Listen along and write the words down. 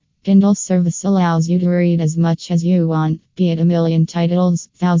Kindle service allows you to read as much as you want, be it a million titles,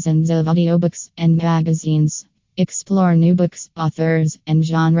 thousands of audiobooks, and magazines. Explore new books, authors, and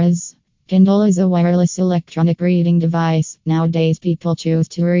genres. Kindle is a wireless electronic reading device. Nowadays, people choose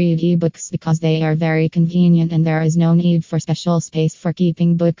to read ebooks because they are very convenient and there is no need for special space for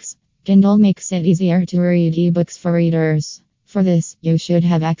keeping books. Kindle makes it easier to read ebooks for readers. For this, you should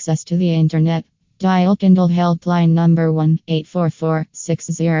have access to the internet. Dial Kindle Helpline Number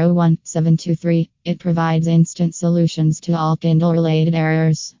 1-844-601-723. It provides instant solutions to all Kindle-related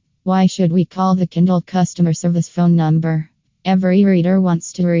errors. Why should we call the Kindle customer service phone number? Every reader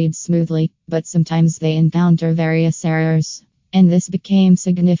wants to read smoothly, but sometimes they encounter various errors. And this became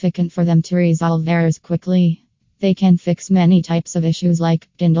significant for them to resolve errors quickly. They can fix many types of issues like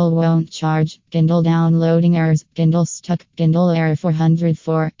Kindle won't charge, Kindle downloading errors, Kindle stuck, Kindle error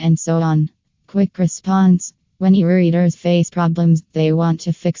 404, and so on. Quick response. When e-readers face problems, they want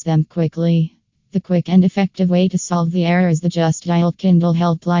to fix them quickly. The quick and effective way to solve the error is the just dial Kindle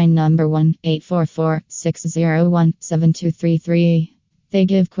Helpline Number 1-844-601-7233. They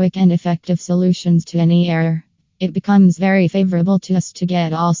give quick and effective solutions to any error. It becomes very favorable to us to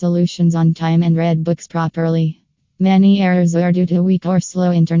get all solutions on time and read books properly. Many errors are due to weak or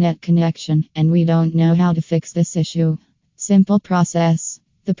slow internet connection, and we don't know how to fix this issue. Simple process.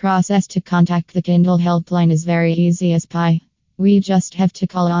 The process to contact the Kindle Helpline is very easy as pie. We just have to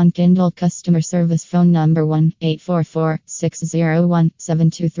call on Kindle customer service phone number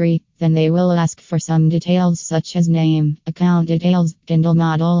 1-844-601-723. Then they will ask for some details such as name, account details, Kindle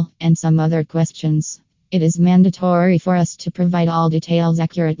model, and some other questions. It is mandatory for us to provide all details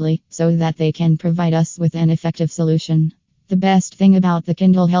accurately so that they can provide us with an effective solution. The best thing about the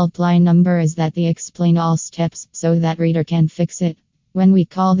Kindle Helpline number is that they explain all steps so that reader can fix it. When we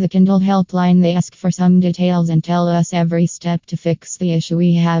call the Kindle Helpline, they ask for some details and tell us every step to fix the issue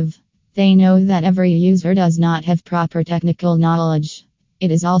we have. They know that every user does not have proper technical knowledge.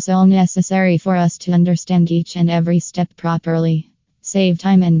 It is also necessary for us to understand each and every step properly. Save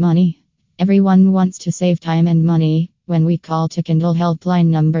time and money. Everyone wants to save time and money. When we call to Kindle Helpline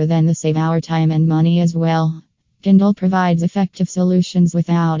number, then they save our time and money as well. Kindle provides effective solutions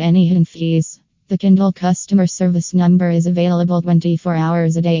without any hidden fees. The Kindle customer service number is available 24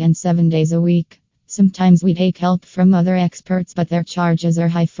 hours a day and 7 days a week. Sometimes we take help from other experts, but their charges are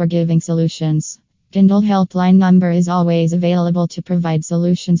high for giving solutions. Kindle Helpline number is always available to provide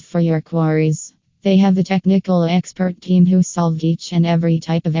solutions for your queries. They have a technical expert team who solve each and every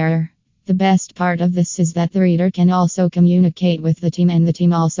type of error. The best part of this is that the reader can also communicate with the team, and the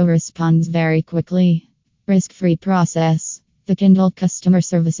team also responds very quickly. Risk-free process. The Kindle customer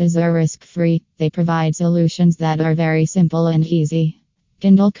services are risk-free. They provide solutions that are very simple and easy.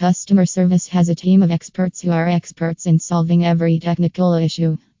 Kindle customer service has a team of experts who are experts in solving every technical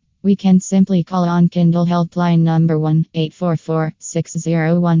issue. We can simply call on Kindle Helpline number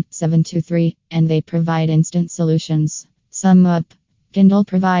 1-844-601-723, and they provide instant solutions. Sum up. Kindle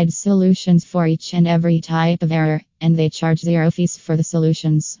provides solutions for each and every type of error, and they charge zero fees for the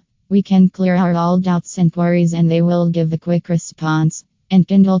solutions. We can clear our all doubts and queries, and they will give a quick response. And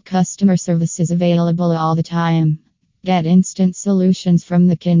Kindle customer service is available all the time. Get instant solutions from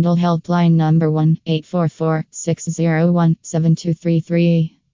the Kindle Helpline number 1-844-601-7233.